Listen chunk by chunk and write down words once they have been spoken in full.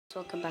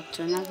Welcome back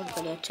to another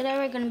video. Today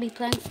we're going to be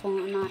playing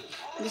Fortnite.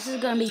 This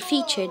is going to be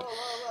featured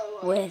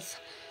with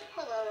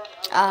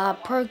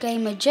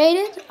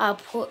ft.ProGamerJayden. I'll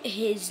put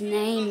his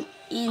name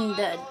in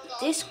the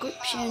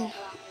description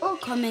or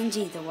comments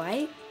either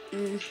way.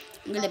 I'm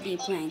going to be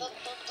playing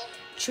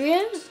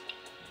trios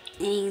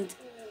and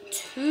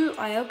 2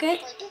 IO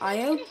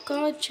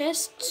guard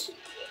chests,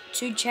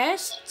 2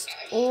 chests,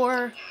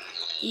 or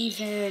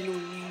even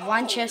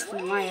 1 chest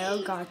and 1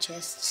 IO guard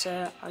chest.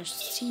 So I'll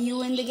see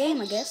you in the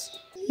game, I guess.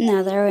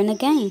 Now they're in a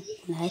game.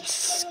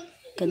 That's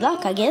good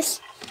luck, I guess.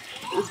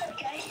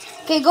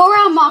 Okay, go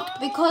around marked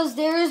because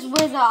there is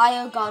where the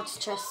IO guards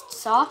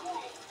chests are.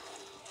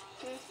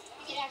 You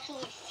can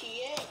actually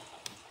see it.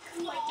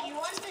 Like, you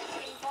want the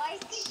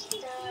invites,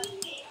 the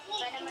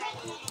Venom and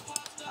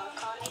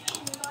Comic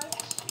invites?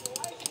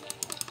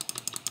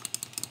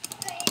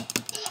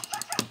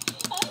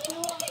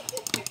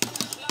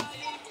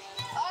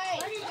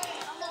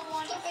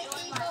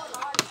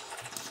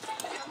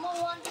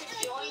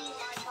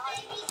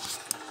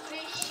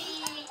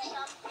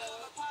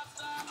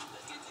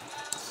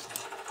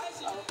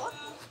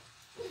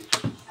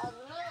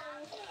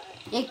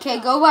 Okay,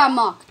 go where I'm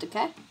marked,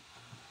 okay?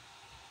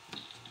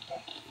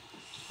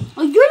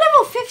 Oh, you're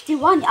level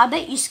 51. I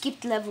bet you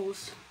skipped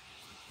levels.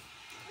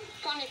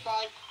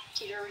 25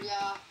 tier,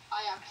 yeah.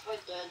 I actually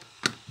did.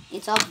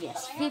 It's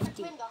obvious. But I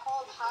 50. the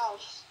whole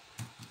house.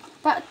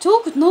 But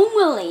talk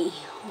normally.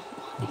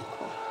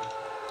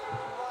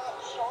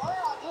 Sure,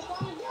 I just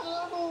want to get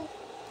level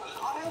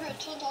 100.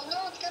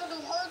 No, it's gonna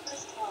be hard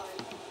this time.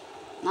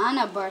 Nah,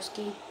 no,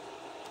 Bursky.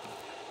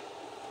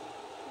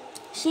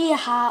 She a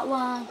hot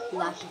one,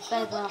 like a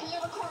feather.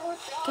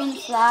 Can you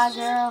fly,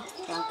 girl,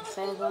 like a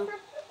feather?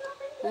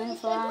 When you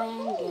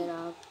flying, get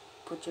up,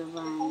 put your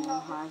vine in the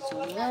high so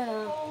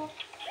little.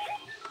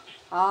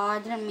 Oh, I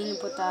didn't mean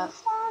to put that.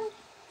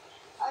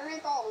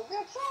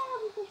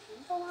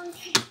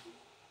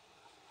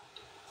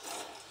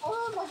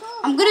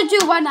 I'm gonna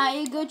do 1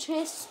 IO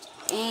chest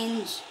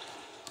and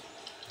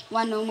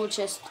 1 normal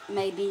chest,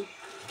 maybe.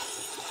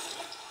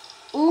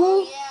 Ooh.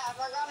 Oh yeah, I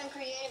forgot in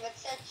creative it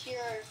sets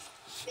your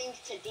things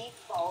to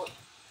default.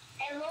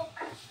 And look.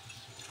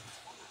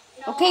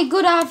 No. Okay,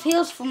 good. I have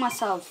heals for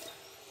myself.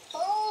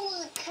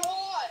 Holy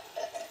God!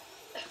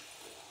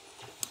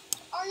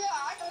 Oh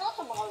yeah, I can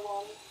also buy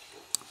one.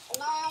 And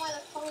now I only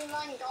have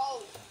 29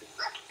 gold.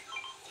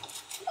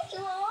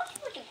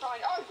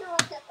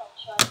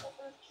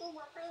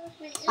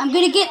 I'm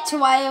gonna get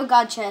to IO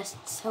guard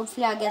chests.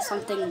 Hopefully I get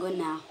something good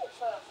now.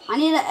 I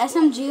need an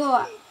SMG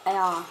or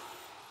AR.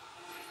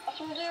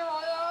 SMG or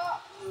AR?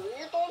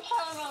 You don't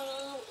have a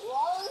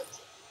wallet?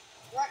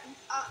 Right,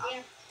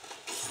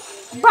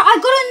 Bro, I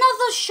got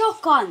another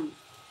shotgun.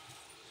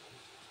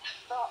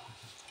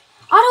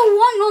 I don't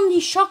want only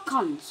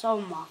shotguns.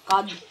 Oh my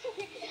God. I'm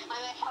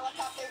a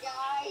helicopter,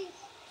 guys.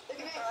 Look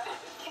at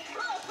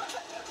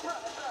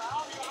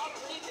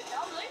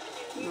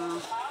this. No.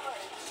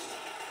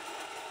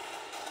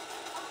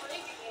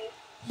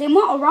 Then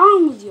what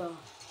wrong with you?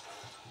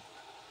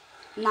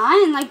 Nah, I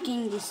ain't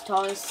liking these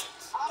tourists.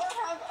 I don't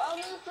have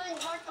anything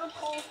like the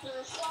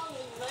poster.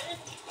 Sorry, man.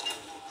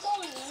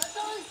 Sorry, man.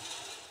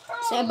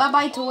 Say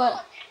bye-bye to it.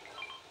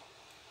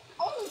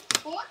 Oh,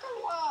 look at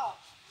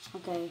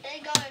Okay. there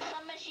you go,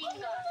 some machine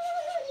gun.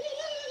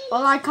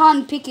 Well, I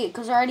can't pick it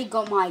because I already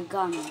got my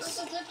guns. It's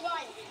a zip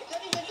line. It's a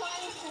zip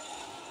line.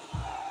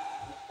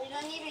 We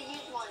don't need to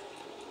use one.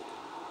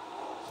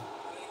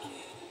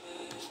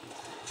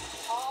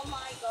 Oh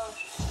my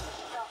gosh.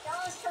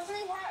 Guys, can we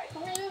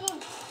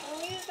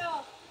use a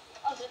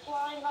zip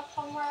line up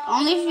somewhere else?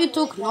 Only if you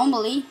took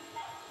normally.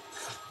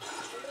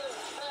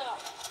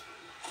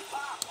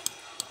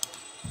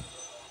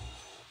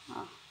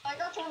 I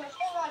got you on the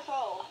full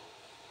rifle.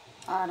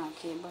 I don't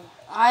care, but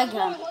I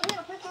got. Let me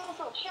a picture of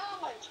a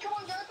challenge. Come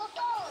on, guys, let's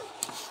go.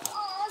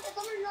 Oh, okay,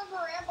 somebody run the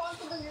ramp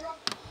onto the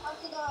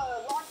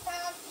launch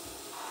pad.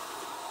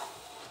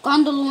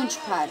 Gun the launch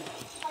pad.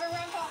 Put a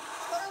ramp up.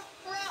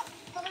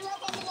 Put a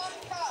ramp on the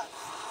launch pad.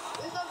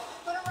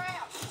 Put a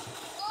ramp.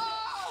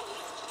 Oh!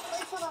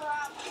 Wait for the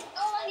ramp.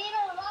 Oh, I need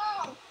a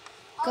ramp.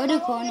 Go to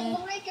corner.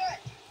 Make it.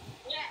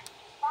 Yeah,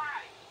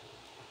 fine.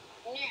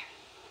 Yeah.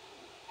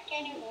 I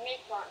can't even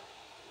make one.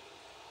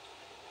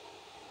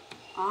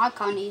 I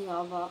can't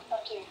either, but.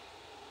 Okay.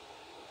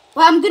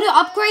 Well, I'm gonna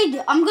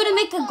upgrade. I'm gonna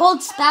make a gold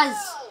spaz.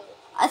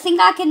 I think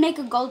I can make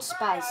a gold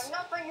spaz. I'm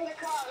not bringing the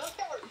car. Let's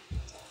go.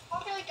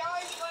 Okay,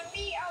 guys, let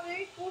me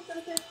listen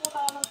to this for the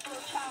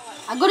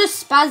challenge. I got a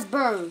spaz,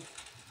 bro.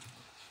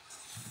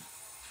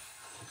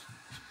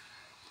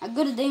 I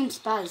got a damn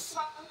spaz.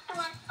 Come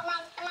on.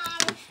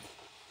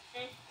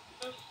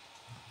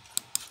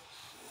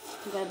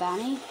 You got a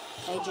bounty?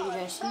 Agent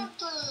Jason.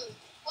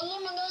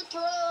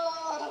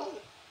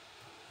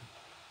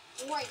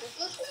 Wait, does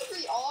this mean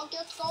we all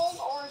get gold,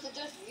 or is it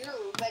just you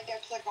that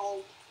gets the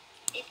gold?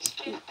 It's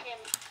just him,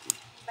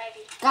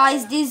 baby.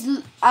 Guys, this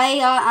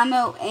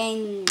ammo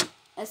and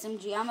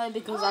SMG ammo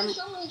because I'm. But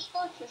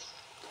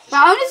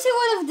I want to see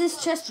what if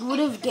this chest would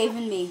have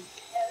given me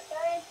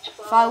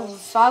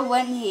if I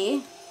went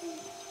here.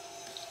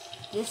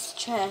 this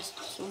chest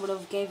would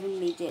have given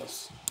me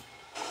this.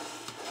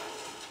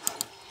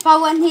 If I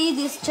went here,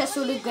 this chest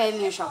would have given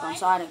me a shotgun,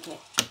 so I don't care.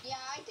 Yeah,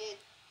 I did.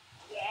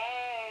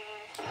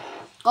 Yeah.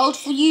 Gold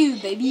for you,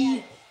 baby.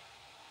 Yeah.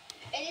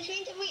 And this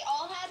means if we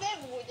all have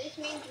it, this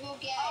means we'll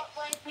get. Oh,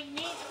 but we need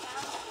the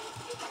bounty.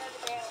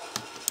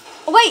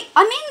 Oh, wait,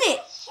 I'm in it.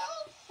 It's so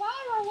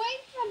far away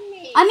from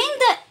me. I'm in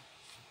the.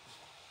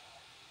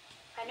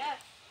 I know.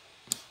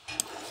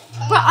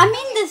 Bro, I'm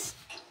in this.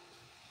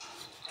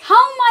 How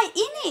am I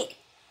in it?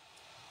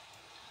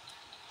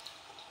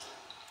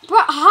 Bro,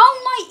 how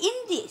am I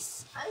in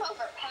this? I'm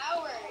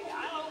overpowered.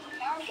 I'm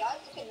overpowered, guys.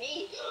 Look at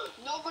me.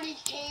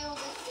 Nobody's tail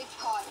this big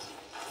pot.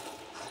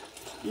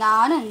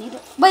 Nah, I don't need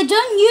it. Wait,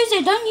 don't use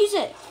it. Don't use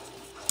it.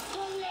 The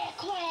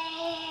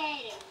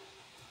liquid.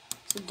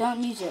 So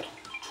don't use it.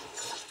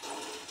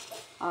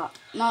 No.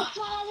 The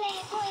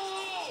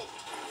liquid.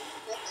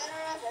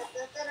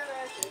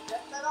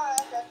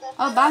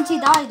 Oh, bounty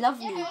died.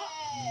 Lovely. Yay.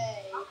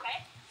 Okay.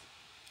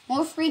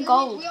 More free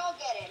gold. We all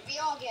get it. We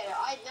all get it.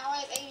 Now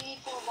I have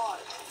 84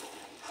 bars.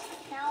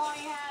 Now I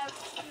have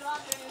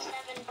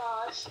 207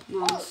 bars.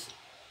 Nice.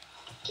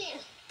 Kid,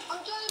 I'm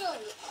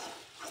Jayden.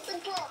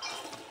 Big truck.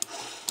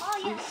 Oh,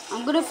 yes.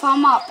 I'm gonna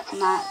farm up,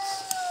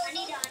 Max. I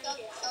need it.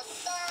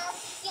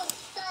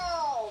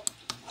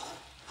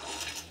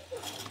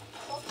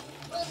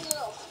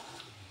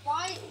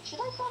 Why? Should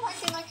I start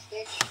acting like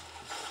Stitch?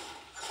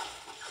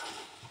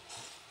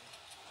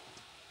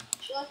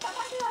 Should I start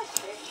acting like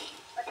Stitch?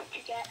 What did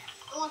you get?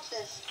 What's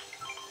this?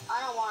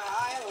 I don't want it.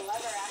 I have a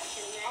lever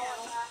action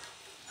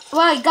now.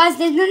 Wait, guys,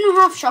 they didn't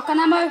have shotgun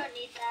I ammo. don't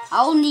need that.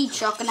 I'll need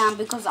shotgun ammo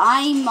because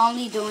I'm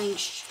only doing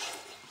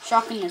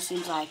shotgun, it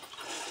seems like.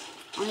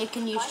 Only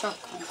can use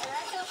shotgun.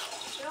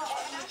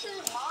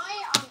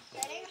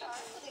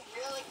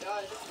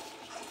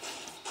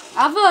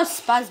 I have a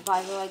spaz,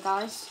 by the way,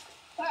 guys.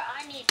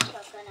 I need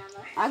shotgun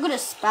ammo. I got a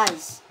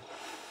spaz.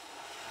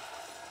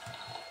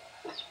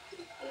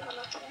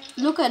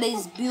 Look at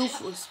these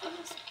beautiful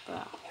spaz,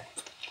 bro.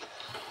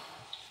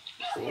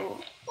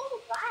 Cool.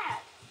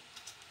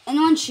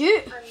 Anyone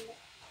shoot?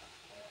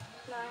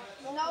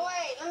 No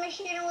way, let me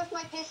shoot him with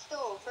my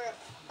pistol for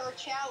a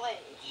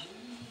challenge.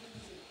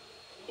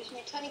 Gives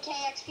me 20k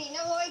XP.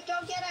 No, wait,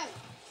 don't get him.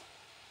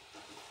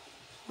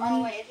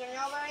 Oh, wait, is there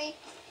nobody?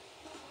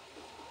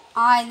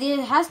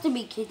 There has to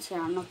be kids here,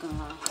 I'm not gonna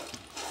lie.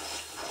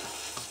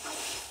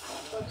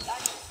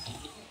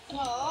 No,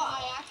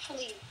 I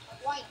actually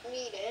quite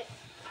need it.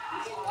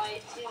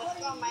 See, let's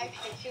go on my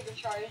extra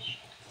supercharge.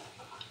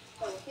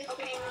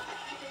 Okay.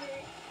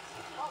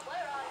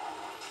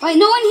 Wait,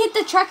 no one hit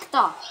the tractor.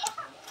 I'm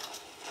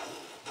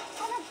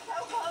so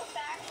close to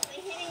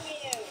actually hitting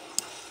you.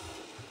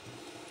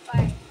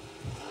 Fine.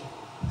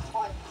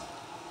 What?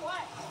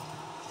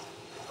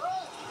 Run!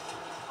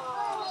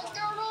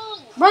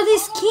 Bro,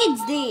 there's kids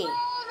there.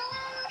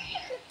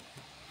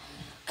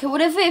 Okay,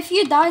 whatever, if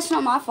you die, it's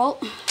not my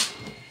fault.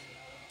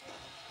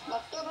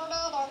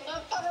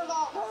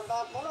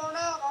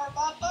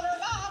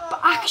 But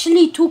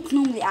actually took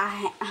normally,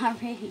 I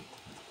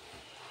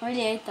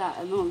really hate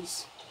that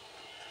noise.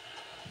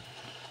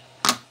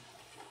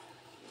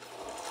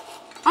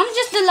 I'm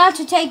just allowed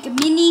to take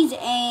minis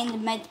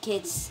and med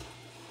kits.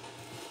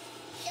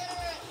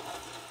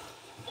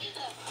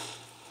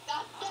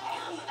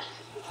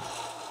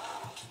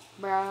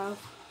 Bro.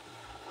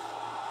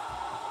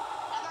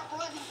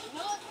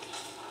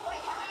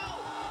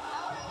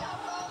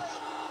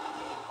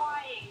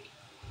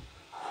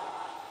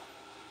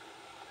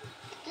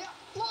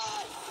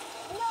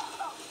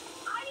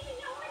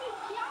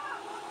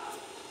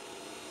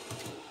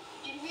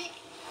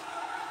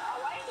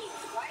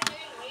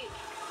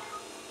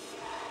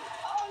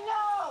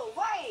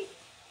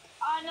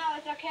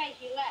 Okay,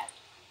 he left.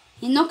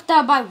 He knocked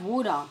out by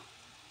water.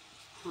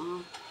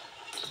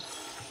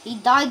 He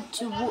died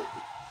to water.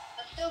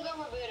 Let's still go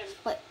reboot him.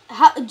 But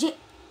how?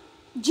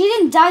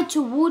 Jayden died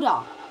to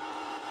water.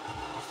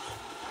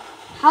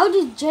 How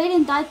did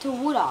Jayden die to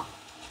water?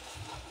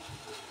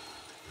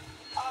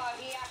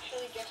 He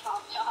actually just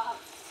hopped off.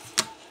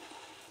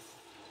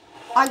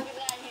 I- Look at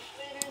that, he's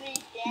literally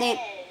dead.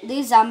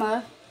 There's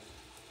ammo.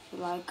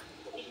 Like.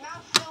 His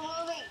mouth's still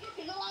moving.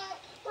 He's alive.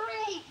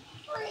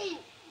 Free.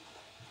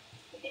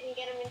 We didn't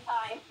get him in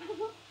time.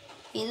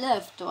 He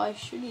left. Why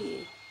should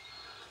he?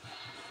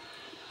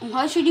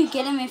 Why should you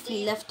get him if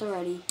he left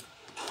already?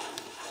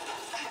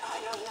 I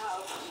don't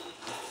know.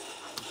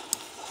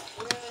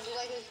 We're gonna do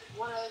like this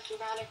one of those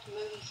dramatic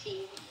movie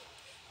scenes.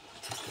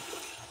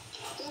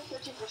 Still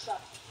searching for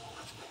stuff.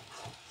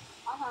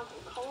 I have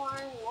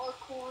corn, more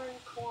corn.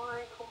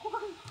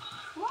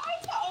 Why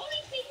is the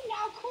only thing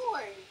now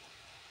corn?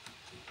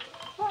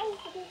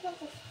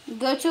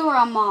 Go to where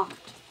I'm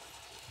marked.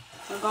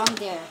 We're going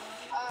there.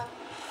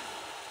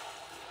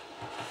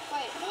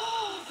 Wait.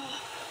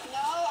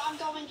 No, I'm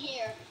going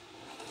here.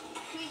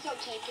 Please don't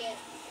take it.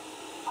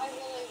 I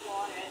really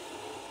want it.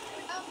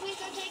 No, please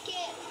don't take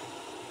it.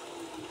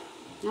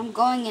 I'm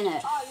going in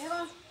it. Oh,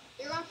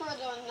 you're going for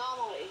the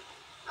anomaly.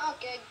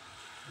 Okay.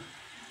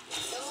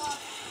 Good luck.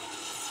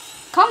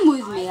 Come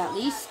with me at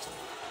least.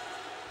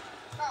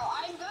 Bro,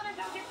 I'm gonna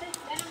go get this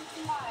damn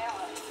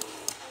file.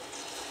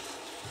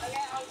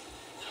 Okay, I'll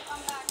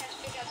come back as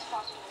quick as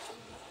possible.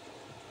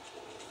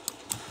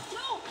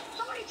 No!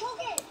 Somebody took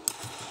it!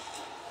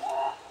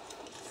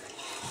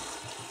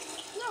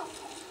 No!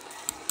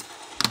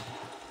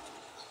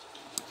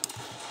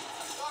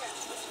 Got it.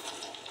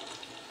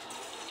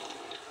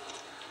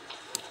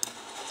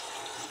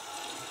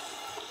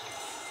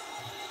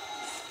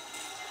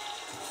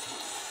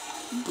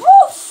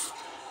 Woof!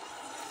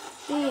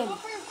 Damn. No!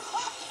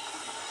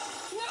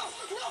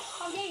 No!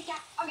 I'm getting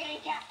cat. I'm getting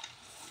cat.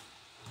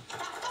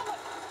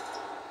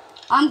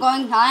 I'm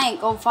going. I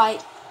ain't gonna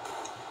fight.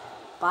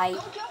 Bye. No,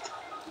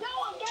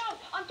 I'm down.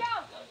 I'm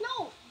down.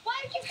 No! Why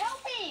are you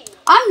helping?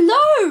 I'm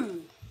low.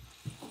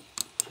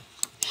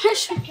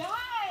 Shoot the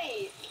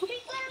guy! He's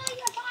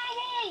literally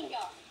fighting!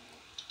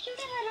 You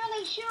didn't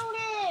really shoot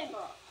him!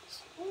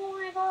 Oh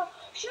my god!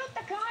 Shoot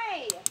the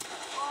guy!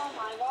 Oh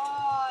my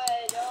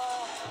god!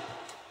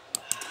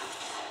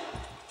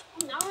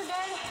 Now we're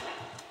dead.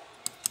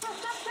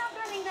 Stop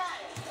running that!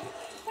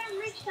 Can't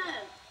reach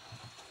them!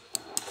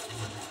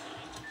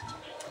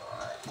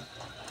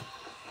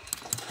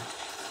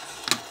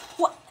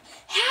 What?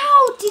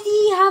 How did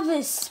he have a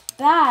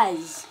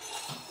spaz?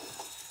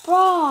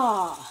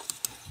 Bruh.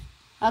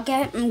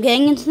 Okay, I'm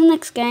getting into the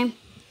next game.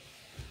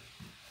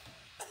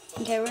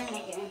 Okay, we're in the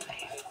game.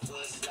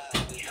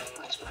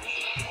 What's my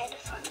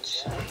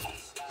headphones?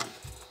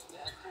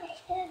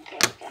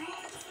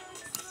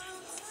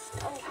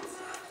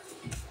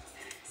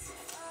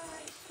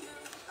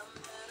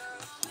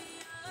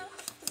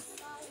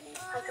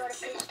 I got a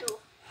pistol.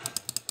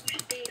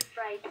 Should be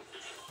afraid.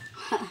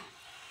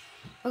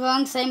 We're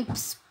going same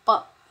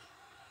spot.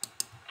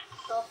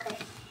 Okay.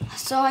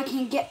 So I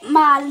can get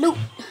my loot.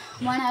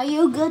 1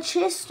 Ioga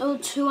chest or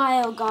 2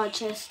 Ioga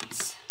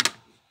chests?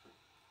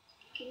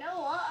 You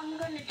know what? I'm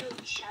gonna do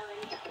a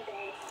challenge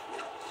today.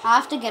 I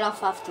have to get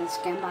off after this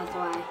game, by the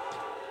way.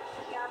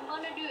 Yeah, I'm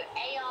gonna do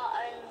AR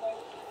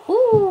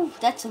only. Ooh,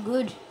 that's a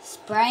good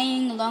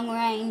spraying long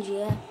range,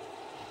 yeah.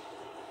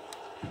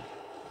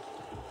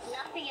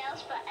 Nothing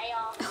else but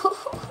AR.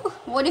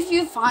 What if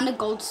you find a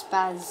gold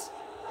spaz?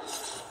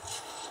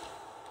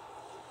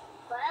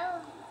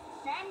 Well,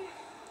 then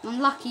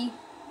Unlucky,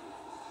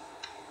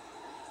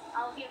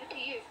 I'll give it to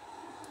you.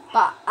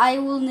 but I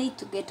will need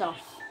to get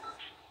off.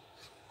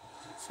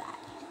 Sad.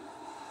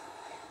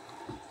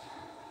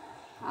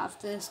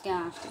 After this game,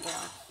 I have to get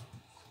off.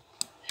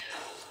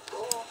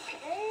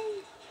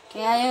 Okay.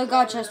 Okay,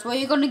 Ioga chest, what are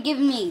you gonna give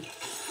me?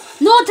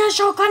 Not a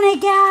shotgun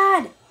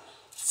again!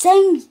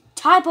 Same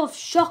type of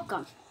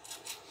shotgun.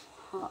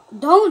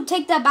 Don't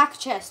take that back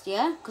chest,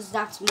 yeah? Because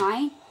that's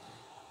mine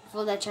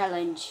for the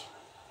challenge.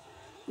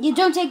 You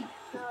don't take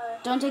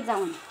that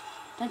one.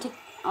 Don't take,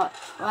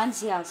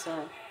 one's here,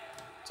 so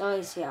it's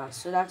always here.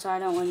 So that's why I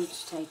don't want you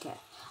to take it.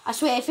 I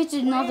swear, if it's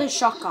another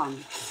shotgun.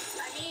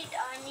 I need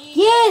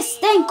Yes,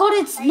 thank God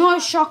it's not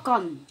a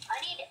shotgun. I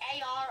need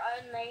AR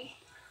only.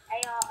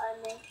 AR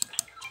only.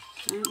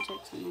 Don't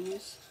take some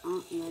minis.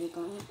 Oh, you already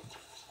got it.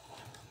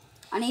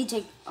 I need to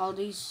take all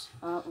these.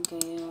 Oh, okay,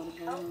 yeah,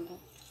 whatever.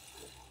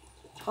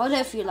 Hold it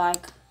if you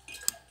like.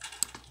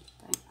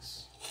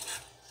 Thanks.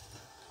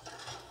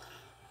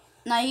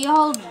 Now you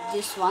hold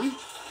this one.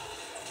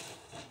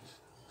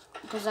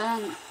 Because I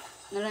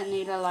don't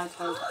need a like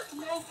hold.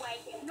 No way.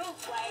 No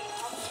way.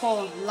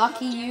 Oh,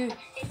 lucky you.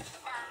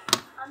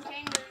 I'm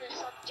changing the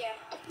subject.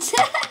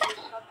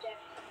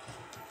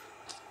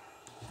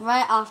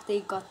 Right after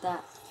you got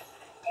that.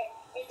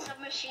 It's a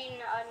machine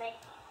only.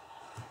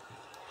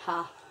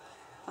 Ha.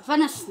 I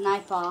found a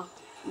sniper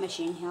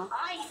machine here.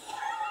 I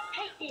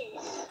hate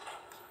this.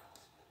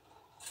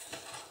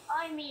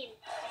 I mean,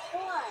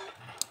 why?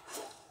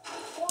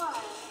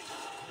 Why?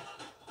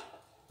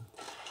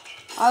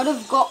 I would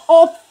have got.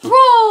 Oh,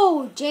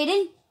 bro!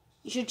 Jayden,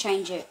 you should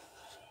change it.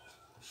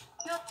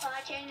 Nope,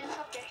 I changed the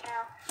subject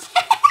now.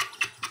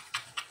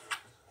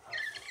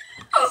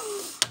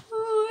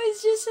 Oh,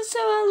 it's just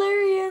so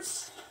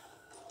hilarious.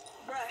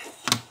 Bro.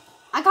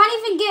 I can't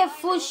even get a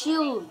full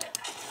shield.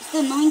 It's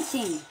the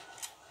 19.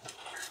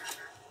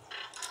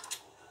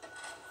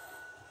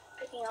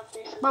 Picking up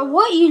this. But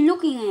what are you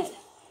looking at?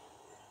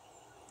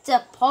 It's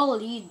a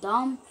pole, you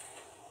dumb.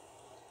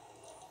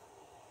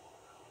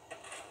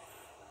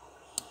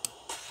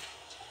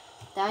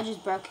 That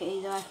just broke it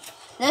either way.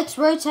 Let's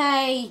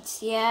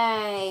rotate!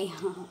 Yay!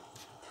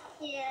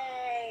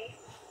 Yay.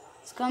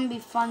 It's gonna be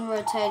fun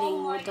rotating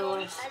Oh my with the God.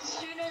 horse. As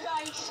soon as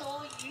I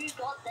saw you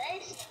got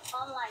this,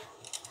 I'm like,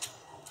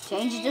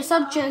 Change the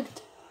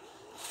subject.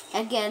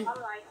 Again.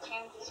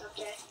 change the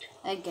subject.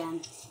 Again.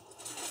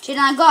 Jayden,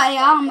 I got a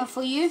armor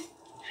for you.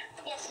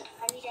 Yes,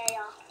 I need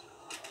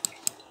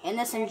AR. An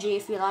SMG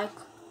if you like.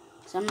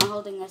 Because I'm not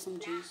holding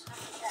SMGs.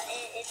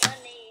 It's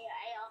only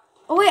AR.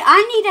 Oh wait,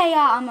 I need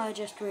AR ammo, I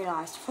just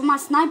realised. For my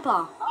sniper.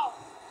 Oh.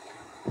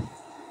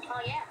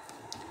 Oh yeah.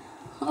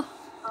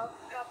 I'll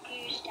drop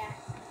you stack.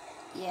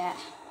 Yeah.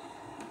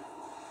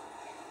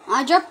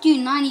 I dropped you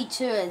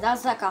 92.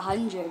 That's like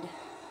 100.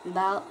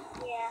 About.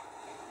 Yeah.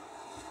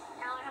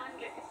 Now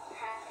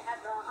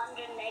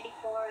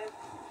for him.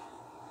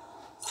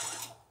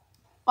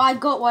 I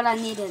got what I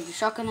needed.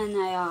 Shotgun and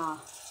AR.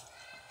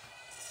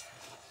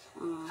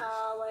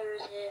 Where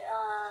is it?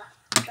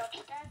 Drop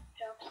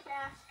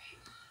stack.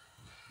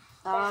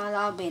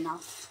 That'll be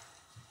enough.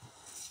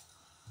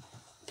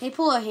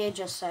 People are here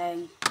just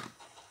saying.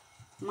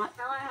 Now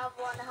I have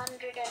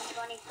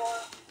 124.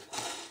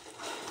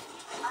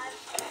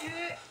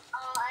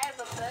 I have a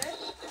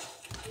burst,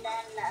 and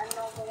then a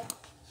normal.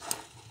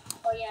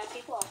 Oh yeah,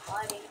 people are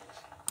fighting.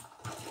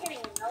 I'm getting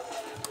another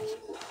one of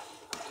these.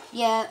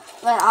 Yeah,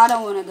 but I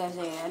don't want to go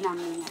there. No,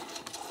 no, no.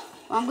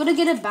 Well, I'm gonna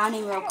get a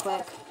bounty real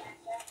quick.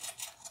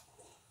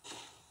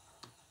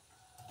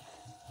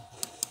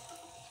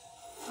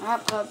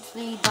 Alright,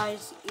 hopefully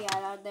guys,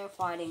 yeah, they're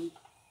fighting.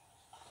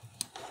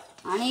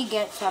 I need to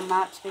get some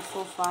maps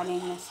before fighting,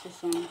 that's the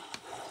thing.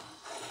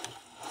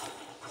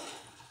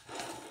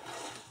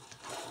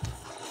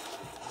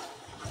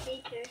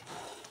 Me too.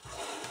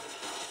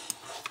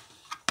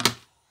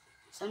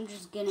 So I'm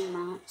just getting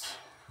mats.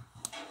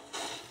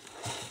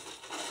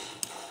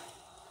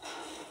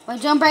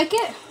 Wait, don't break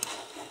it?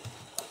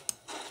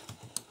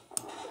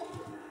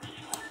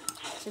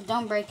 So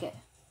don't break it.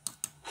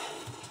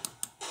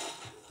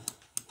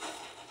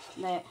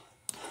 There.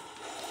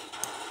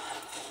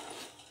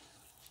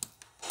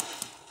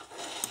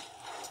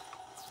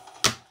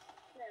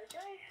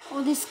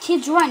 Oh, this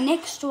kid's right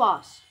next to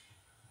us.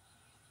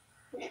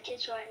 This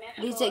kid's right next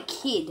to He's us. a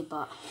kid,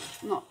 but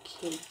not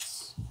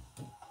kids.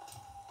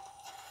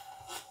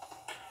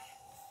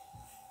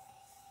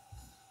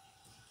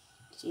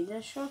 See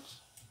those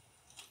shots?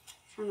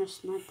 Trying to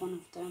snipe one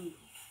of them.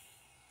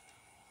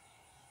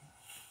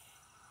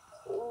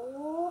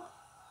 Ooh.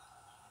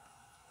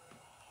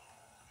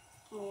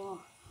 Oh,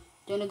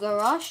 do you wanna go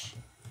rush?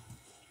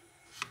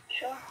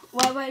 Sure.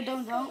 Wait,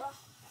 don't.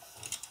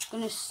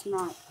 Gonna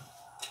snipe.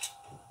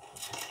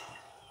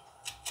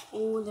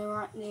 Oh, they're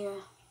right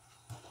there.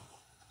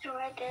 They're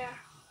right there.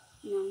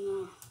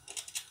 No.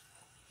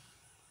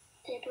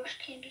 They bush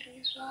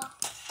kindling as well.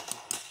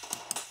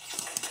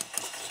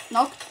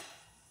 Knocked.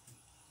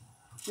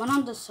 One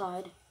on the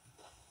side.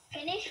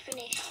 Finish.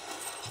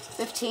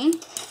 15.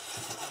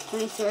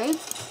 23.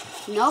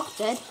 Knocked,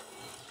 dead.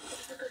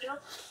 Good job.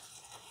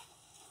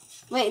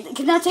 Wait,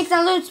 can I take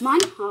that loot? It's mine?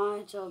 Oh,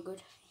 it's all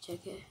good.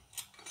 Take it.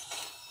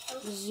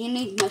 Because you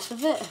need most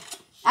of it.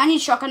 I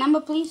need shotgun ammo,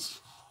 please.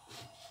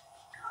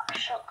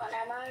 Shotgun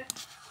ammo.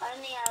 I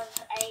only have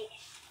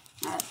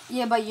 8.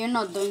 Yeah, but you're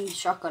not doing the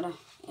shotgun.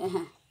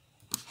 Yeah.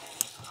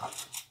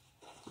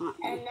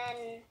 And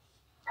then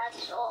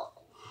that's all.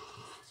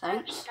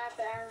 Thanks.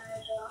 Sniper ammo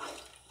as well.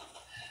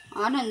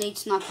 I don't need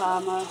sniper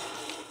ammo.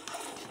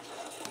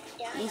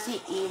 Yeah, I know.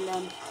 Easy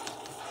Elam.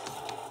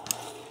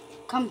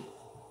 Come,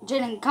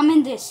 Jayden, come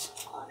in this.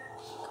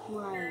 Come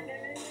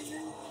right.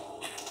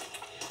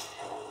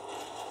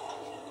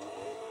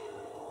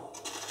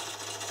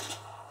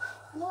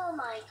 Oh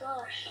my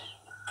gosh.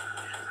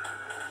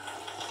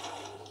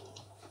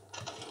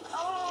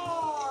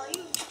 Oh,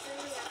 you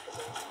really have to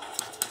do.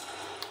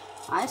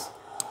 Nice.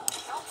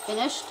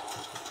 Finished.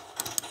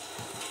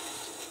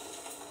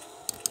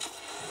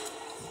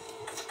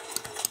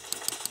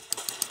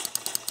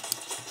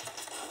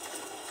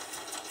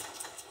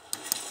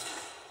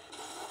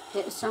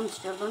 Hit some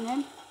still on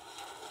him.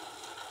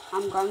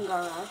 I'm going to go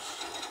rush.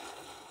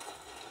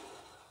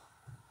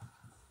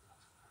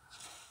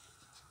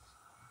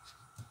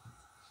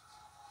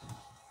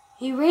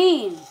 He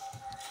ran.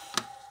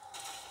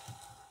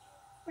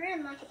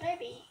 Ran like a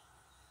baby.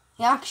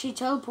 He actually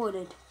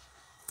teleported.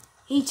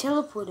 He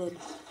teleported.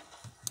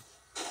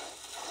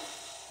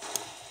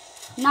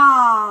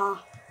 Nah.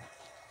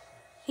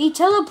 He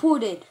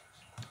teleported.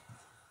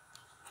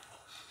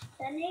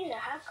 Then he's a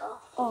hacker.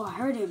 Oh, I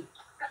heard him.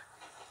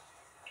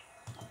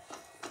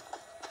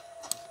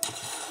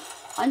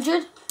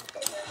 100.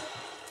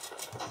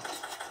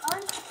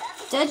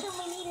 Dead. We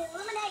need to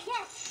eliminate.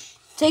 Yes.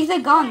 Take the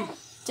gun.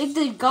 Take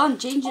the gun.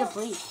 Change it,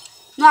 please.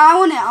 No, I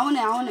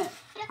want it.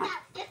 Get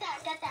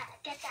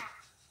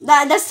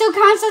that. That still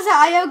counts as an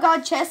IO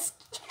god chest.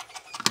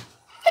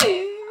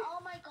 Oh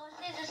my gosh,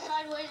 there's a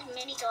sideways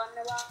minigun.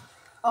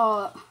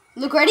 Oh,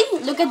 look, ready?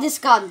 Look at this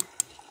gun.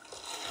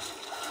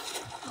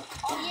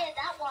 Oh yeah,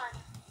 that one.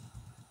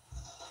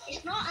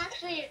 It's not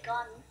actually a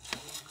gun.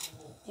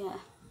 Yeah.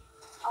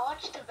 I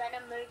watched the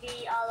Venom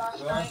movie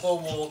last night.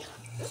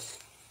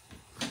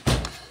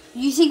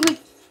 You think we...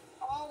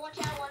 Oh, watch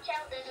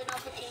out, there's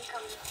another team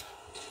coming.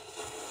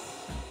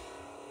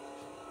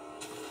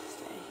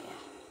 Stay here.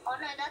 Oh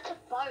no, that's a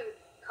boat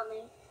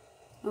coming.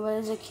 Oh,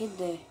 there's a kid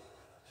there.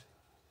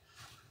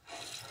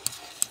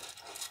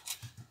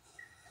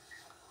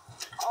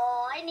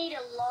 Oh, I need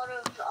a lot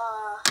of, I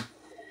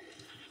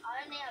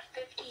only have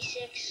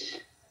 56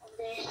 of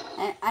this.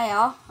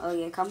 AR? Oh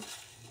yeah, come.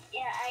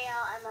 Yeah,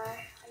 AR ammo.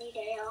 I need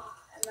AR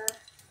ammo.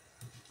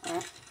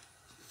 Alright.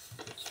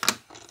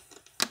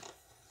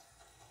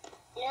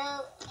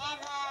 No,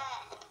 ever.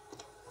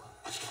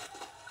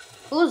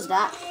 Who's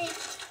that?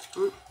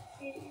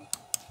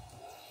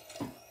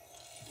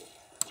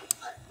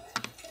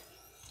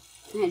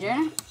 Hey,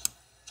 Jenna.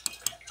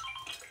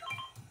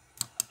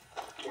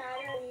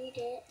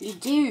 need it. You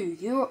do.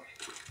 You're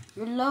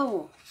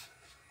low.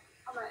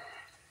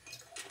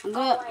 I'm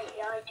gonna. Oh, wait,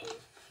 yeah, I do.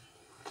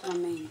 That's what I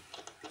mean.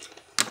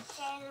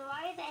 And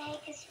why the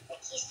heck is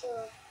Vicky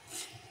so?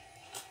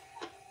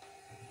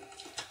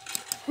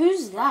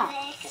 Who's Why the that?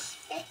 heck is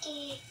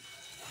Vicky?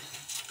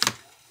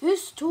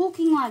 Who's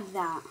talking like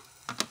that?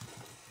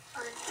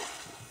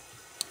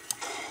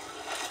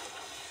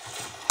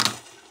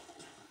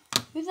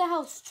 Who the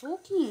hell's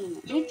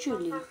talking?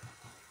 Literally.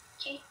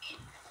 Chick.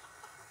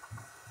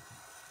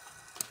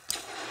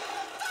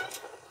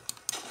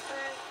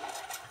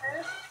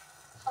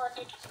 Oh,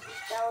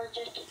 that was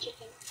just a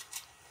chicken.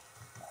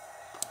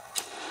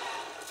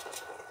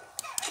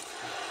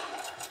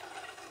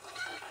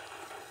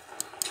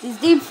 Is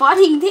Dean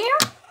fighting there?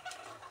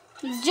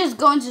 He's just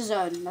going to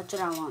zone. That's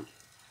what I want.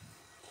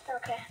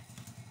 Okay.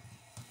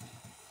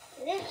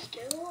 Is it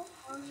still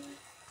on?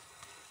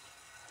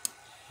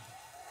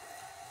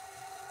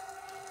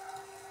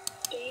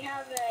 Do you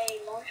have a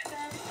launch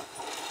pad?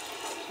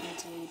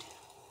 Indeed.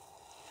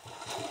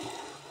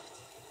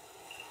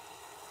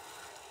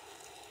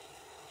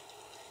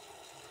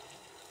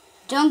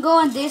 Don't go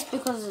on this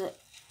because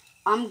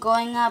I'm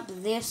going up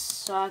this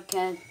so I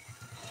can.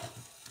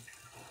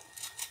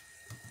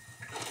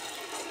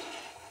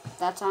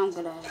 That's how I'm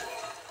gonna.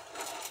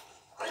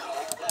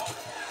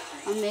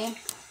 I mean,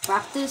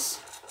 practice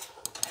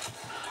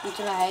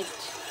until I hate.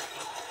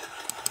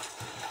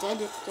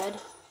 Dead.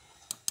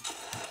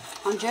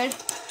 100.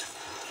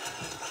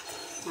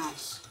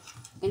 Nice.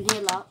 Can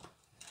heal up.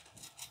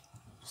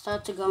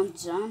 Start to go into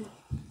zone.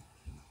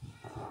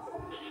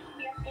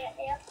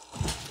 Yep.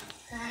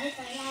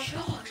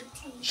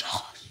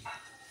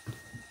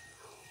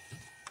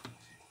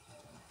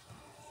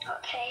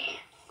 Okay.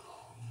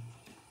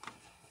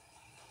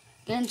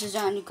 Get into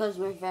zone because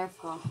we're very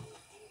far.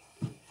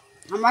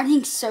 I'm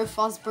running so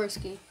fast,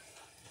 Broski.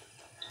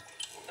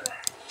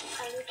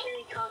 I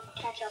literally can't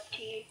catch up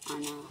to you. I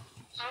know.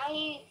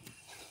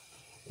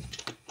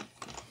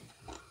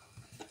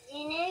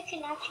 You know you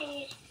can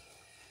actually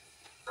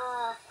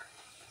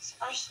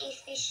spicy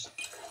fish.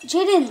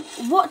 Jayden,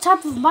 what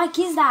type of mic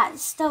is that?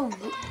 Still,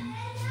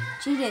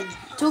 Jayden,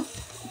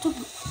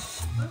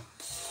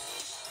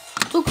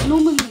 talk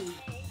normally.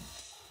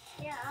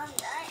 Yeah,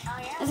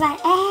 I am. It's like,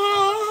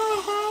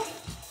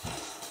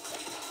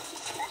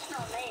 That's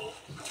not me.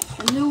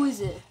 And who is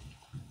it?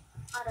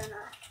 I don't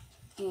know.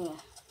 Yeah,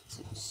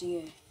 it's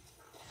you.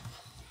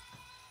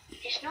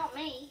 It's not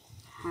me.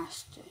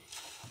 Has to.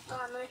 Oh,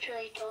 I'm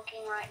literally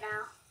talking right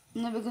now.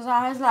 No, because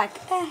I was like,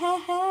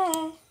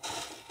 That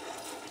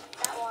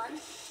one?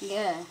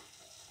 Yeah.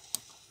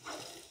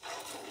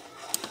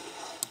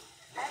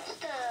 That's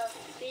the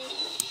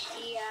fish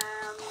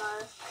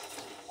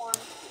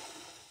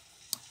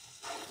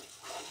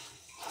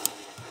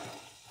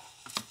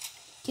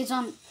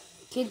one.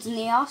 Kids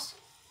near us.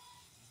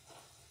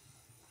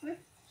 Hmm?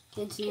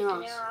 Kids near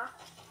us.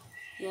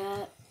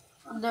 Yeah.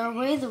 They're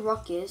where the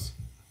rock is.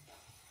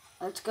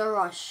 Let's go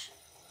rush.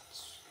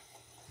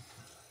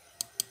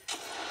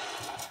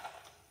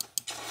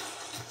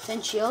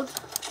 10 shield.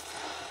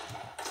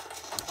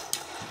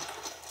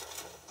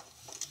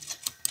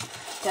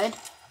 Good.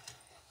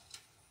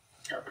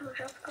 Go.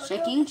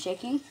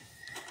 Shaking.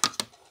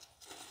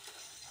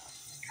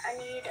 I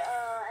need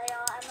AR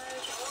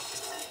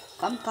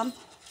ammo.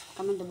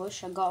 Come in the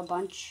bush. I got a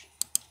bunch.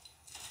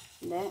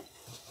 There.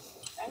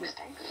 Thanks.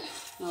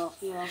 No,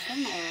 you're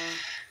welcome.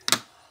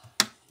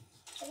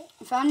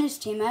 I found his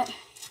teammate.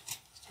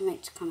 His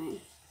teammate's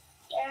coming.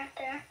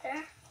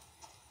 There.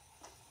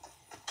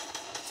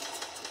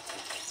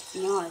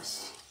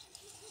 Nice.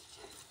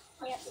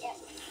 Yep.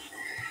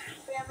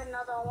 We have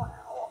another one,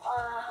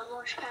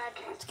 launch pad.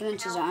 Let's get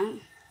into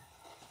zone.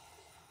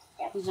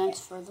 Yep. The zone's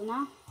further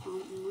now.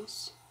 Oh,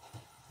 nice.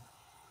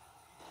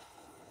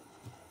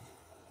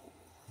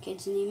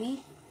 Kids near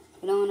me.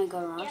 We don't want to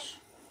go rush.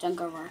 Don't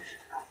go rush.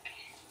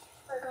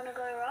 We're gonna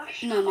go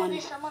rush. No.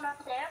 There's someone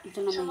up there.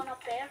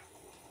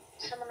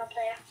 Someone up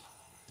there.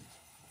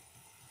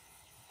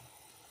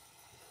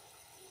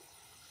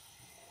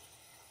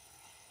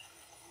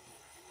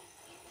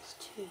 It's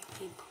 2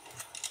 people.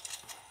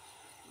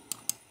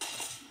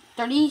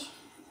 30.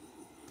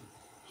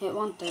 Hit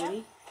 130.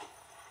 Yep.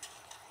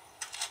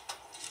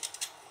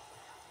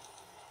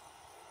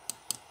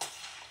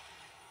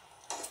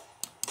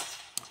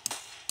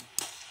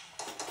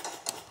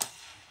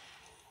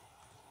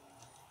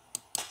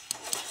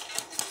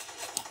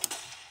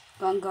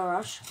 Going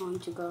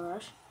to go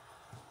rush.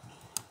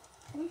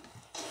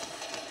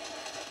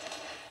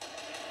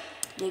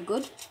 They're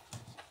good.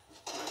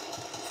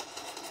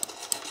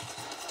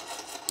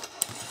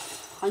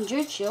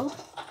 100 shield.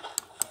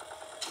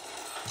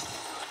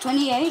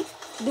 28.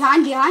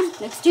 Behind.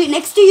 Next to you,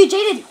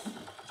 Jayden.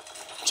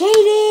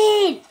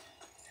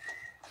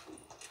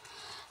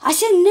 I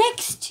said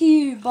next to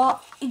you,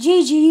 but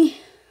GG.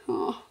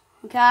 Oh,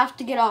 okay, I have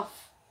to get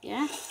off.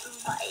 Yeah?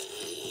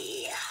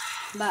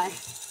 Bye.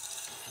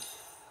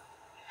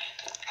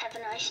 Have a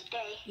nice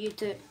day. You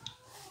too.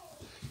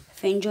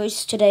 If you enjoyed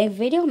today's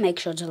video, make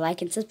sure to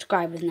like and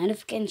subscribe with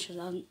notifications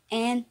on.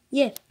 And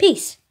yeah,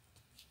 peace.